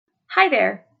Hi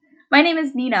there. My name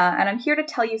is Nina, and I'm here to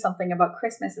tell you something about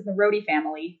Christmas in the Rohde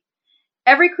family.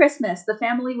 Every Christmas, the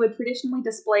family would traditionally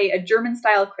display a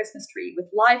German-style Christmas tree with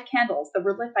live candles that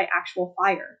were lit by actual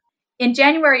fire. In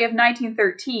January of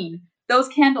 1913, those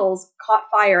candles caught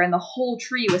fire and the whole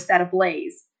tree was set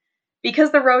ablaze.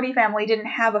 Because the Rohde family didn't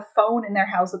have a phone in their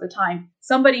house at the time,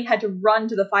 somebody had to run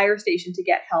to the fire station to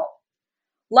get help.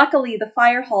 Luckily, the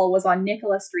fire hall was on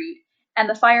Nicola Street, and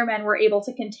the firemen were able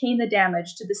to contain the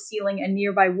damage to the ceiling and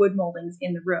nearby wood moldings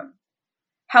in the room.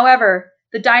 However,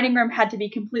 the dining room had to be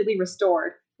completely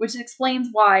restored, which explains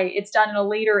why it's done in a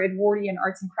later Edwardian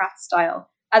arts and crafts style,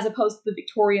 as opposed to the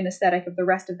Victorian aesthetic of the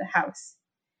rest of the house.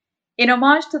 In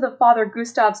homage to the Father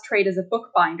Gustav's trade as a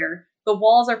bookbinder, the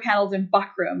walls are paneled in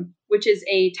buckram, which is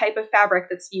a type of fabric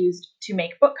that's used to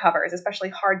make book covers, especially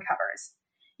hardcovers.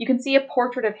 You can see a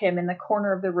portrait of him in the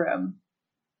corner of the room.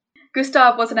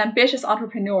 Gustav was an ambitious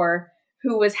entrepreneur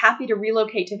who was happy to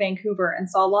relocate to Vancouver and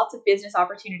saw lots of business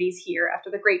opportunities here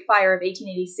after the Great Fire of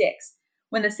 1886,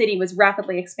 when the city was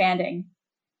rapidly expanding.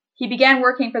 He began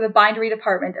working for the bindery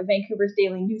department of Vancouver's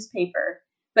daily newspaper,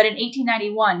 but in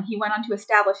 1891 he went on to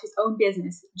establish his own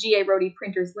business, G.A. Rohde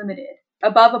Printers Limited,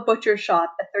 above a butcher's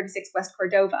shop at 36 West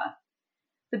Cordova.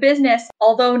 The business,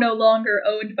 although no longer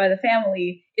owned by the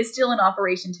family, is still in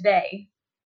operation today.